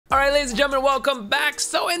Alright, ladies and gentlemen, welcome back.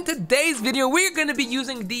 So in today's video, we're going to be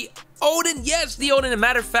using the Oden. Yes, the Oden. As a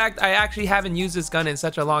matter of fact, I actually haven't used this gun in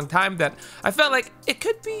such a long time that I felt like it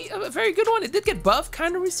could be a very good one. It did get buffed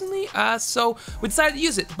kind of recently, so we decided to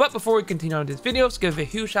use it. But before we continue on this video, let's give a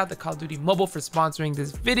huge shout out to Call of Duty Mobile for sponsoring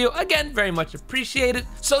this video. Again, very much appreciated.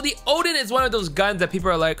 So the Oden is one of those guns that people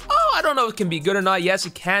are like, oh, I don't know if it can be good or not. Yes,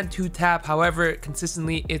 it can 2-tap. However,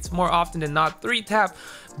 consistently, it's more often than not 3-tap.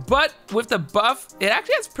 But with the buff, it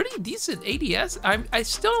actually has pretty decent ADS. I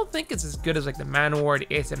still don't think it's as good as like the Man-O-War or the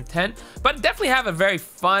ASM-10, but definitely have a very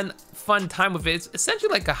fun time with it. It's essentially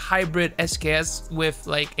like a hybrid SKS with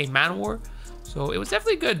like a Man-O-War. So it was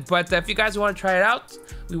definitely good. But if you guys want to try it out,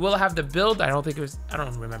 we will have the build. I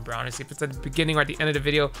don't remember honestly if it's at the beginning or at the end of the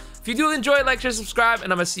video. If you do enjoy, like, share, subscribe,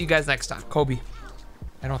 and I'm gonna see you guys next time. Kobe.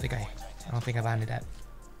 I don't think I landed that.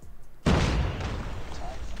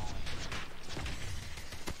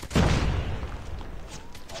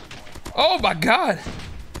 Oh my god!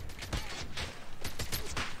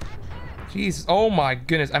 Jeez, oh my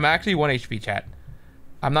goodness. I'm actually 1 HP, chat.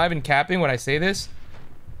 I'm not even capping when I say this.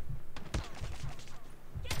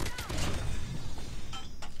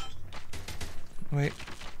 Wait.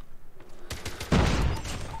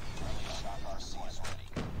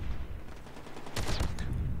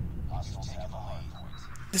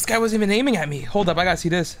 This guy wasn't even aiming at me. Hold up, I gotta see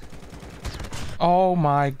this. Oh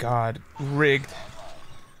my god. Rigged.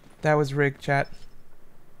 That was rigged, chat.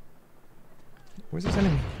 Where's this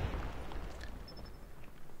enemy?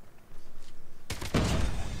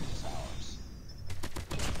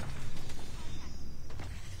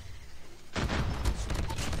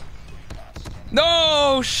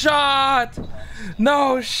 No shot!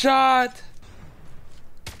 No shot!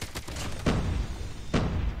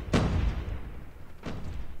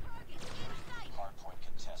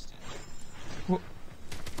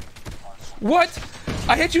 What?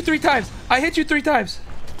 I hit you 3 times. I hit you 3 times.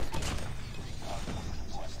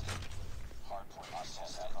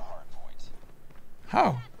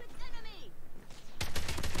 How?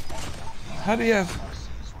 How do you have...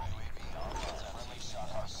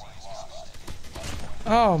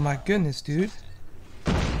 Oh my goodness, dude.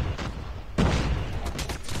 Oh,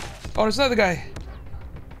 there's another guy.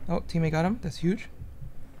 Oh, teammate got him. That's huge.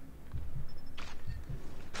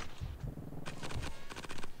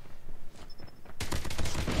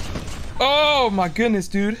 Oh my goodness,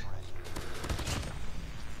 dude.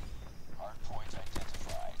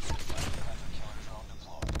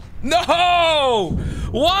 No!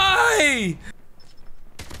 Why?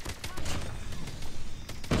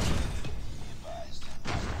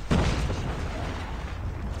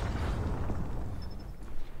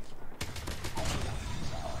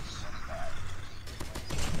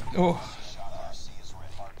 Oh.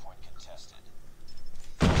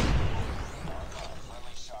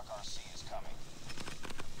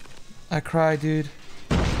 I cry, dude.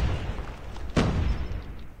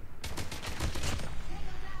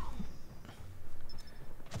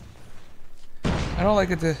 I don't like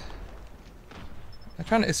it to... I'm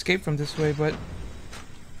trying to escape from this way, but...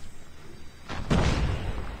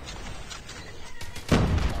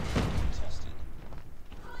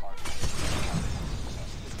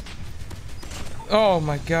 Oh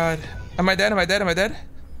my god. Am I dead? Am I dead? Am I dead?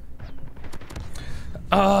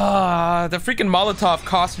 The freaking Molotov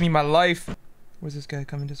cost me my life. Where's this guy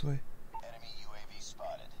coming this way? Enemy UAV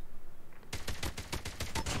spotted.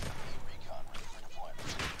 Recon ready for deployment.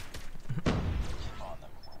 Keep on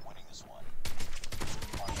them. We're winning this one.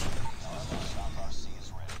 Shock RC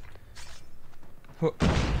is ready.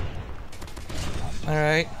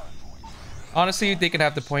 Alright. Honestly, they can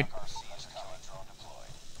have the point.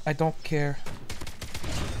 I don't care.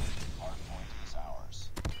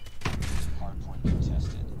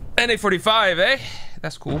 NA45, eh?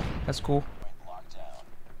 That's cool. That's cool.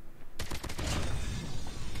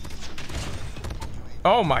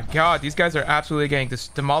 Oh my god, these guys are absolutely getting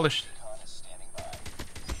demolished.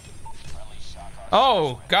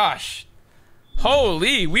 Oh gosh.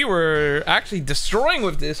 Holy, we were actually destroying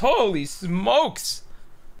with this. Holy smokes.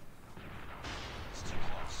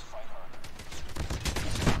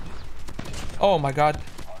 Oh my god.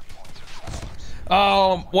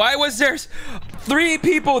 Why was there 3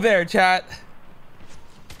 people there, chat?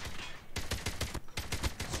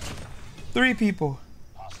 3 people.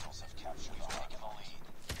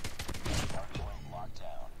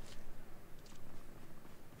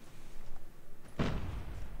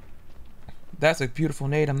 That's a beautiful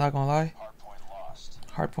nade, I'm not gonna lie.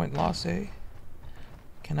 Hardpoint lost, eh?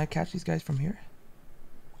 Can I catch these guys from here?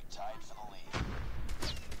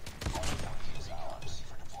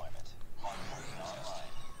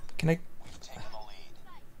 Can I?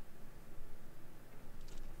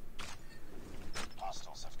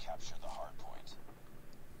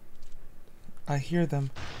 I hear them.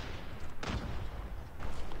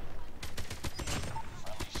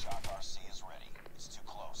 Friendly shock RC is ready. It's too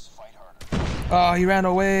close. Fight harder. Oh, he ran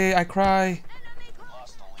away. I cry.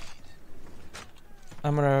 Lost the lead.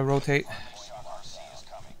 I'm gonna rotate. Friendly shock RC is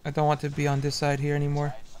coming. I don't want to be on this side here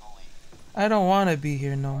anymore. Fight for the lead. I don't want to be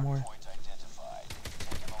here no more. Point identified.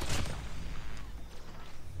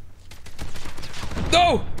 Taking the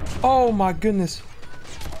lead. No! Oh my goodness.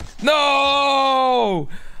 No!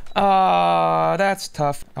 That's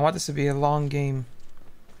tough. I want this to be a long game.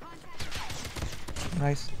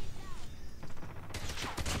 Nice.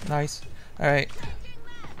 Nice. Alright.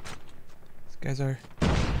 These guys are...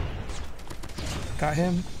 Got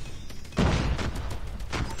him. Friendly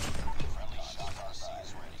shock RC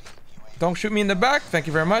is ready. UAV Don't shoot me in the back. Thank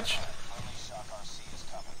you very much. friendly shock RC is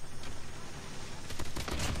coming.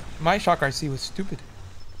 My shock RC was stupid.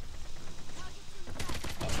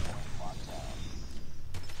 Locked down.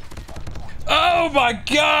 Oh my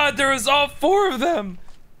god! There was all 4 of them!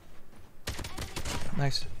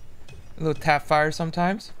 Nice. A little tap fire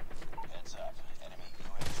sometimes. Heads up. Enemy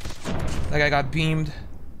UAV. That guy got beamed.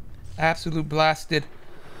 Absolute blasted.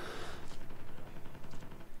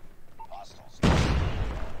 Hostiles.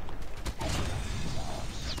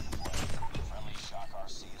 Friendly shock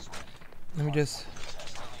RC is ready. Let me just...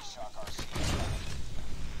 Friendly shock RC is coming.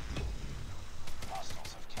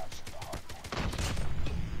 Hostiles have captured the hard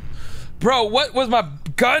point. Bro, what was my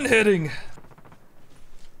gun hitting?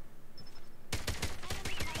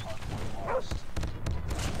 Lost.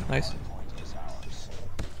 Nice. Point is ours.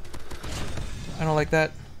 I don't like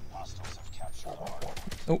that. Hostiles have captured the hard point.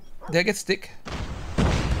 Oh, did I get stick?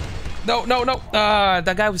 No, no, no.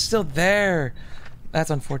 That guy was still there. That's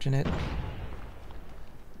unfortunate.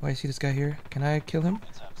 Oh, I see this guy here. Can I kill him?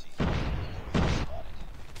 It's empty. Enemy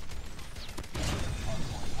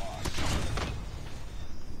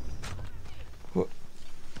UAV spotted. Hard point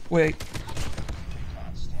lost. Wait.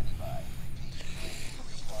 Recon standing by. Repeat.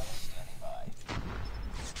 Recon standing by.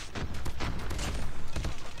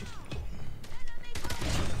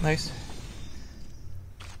 Nice.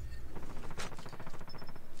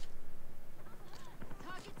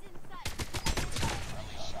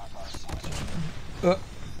 Friendly shock RC is ready.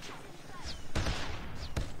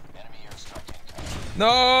 Enemy airstrike incoming.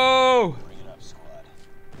 No! Bring it up, squad.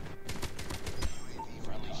 UAV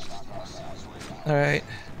friendly shock RC is ready. Alright.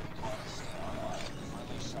 Recon is standing by.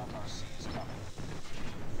 Friendly shock RC is coming.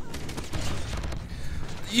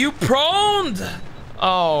 You proned!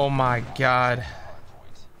 Oh my god. Hard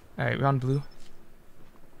point. Alright, we're on blue.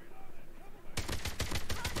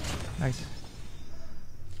 Nice.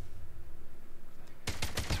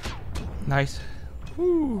 Nice.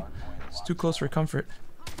 Woo. It's too close for comfort.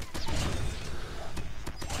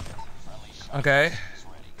 Okay. Is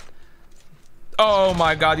ready. Oh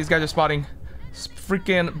my god, these guys are spotting. It's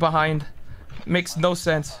freaking behind. Makes no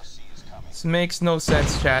sense. RC is coming. This makes no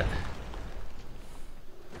sense, chat.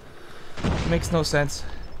 Makes no sense.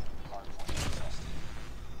 Hard point contested.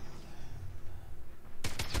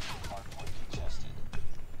 Hard point contested.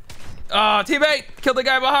 Ah, teammate! Kill the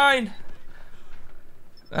guy behind!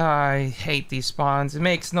 I hate these spawns. It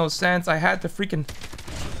makes no sense. I had the point.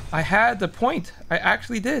 I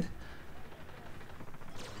actually did.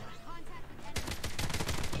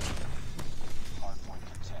 Hard point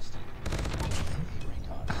contested.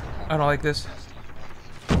 Recon. I don't like this.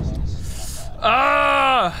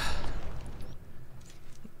 Ah!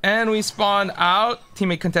 And we spawn out.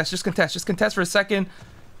 Teammate contest. Just contest. Just contest for a second.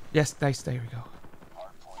 Yes, nice. There we go.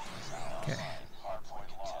 Hard point is out. Okay. Hard point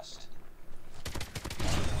contest. Hard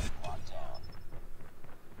point locked down.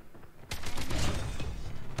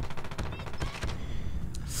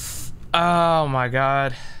 Oh my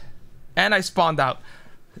god. And I spawned out.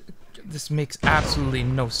 This makes absolutely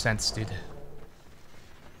no sense, dude.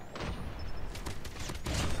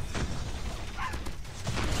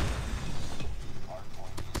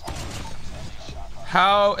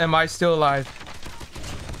 How am I still alive?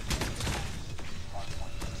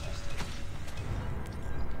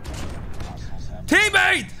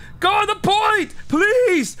 Teammate! Go on the point!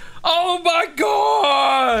 Please! Oh my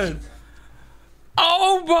god!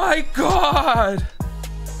 Oh my god!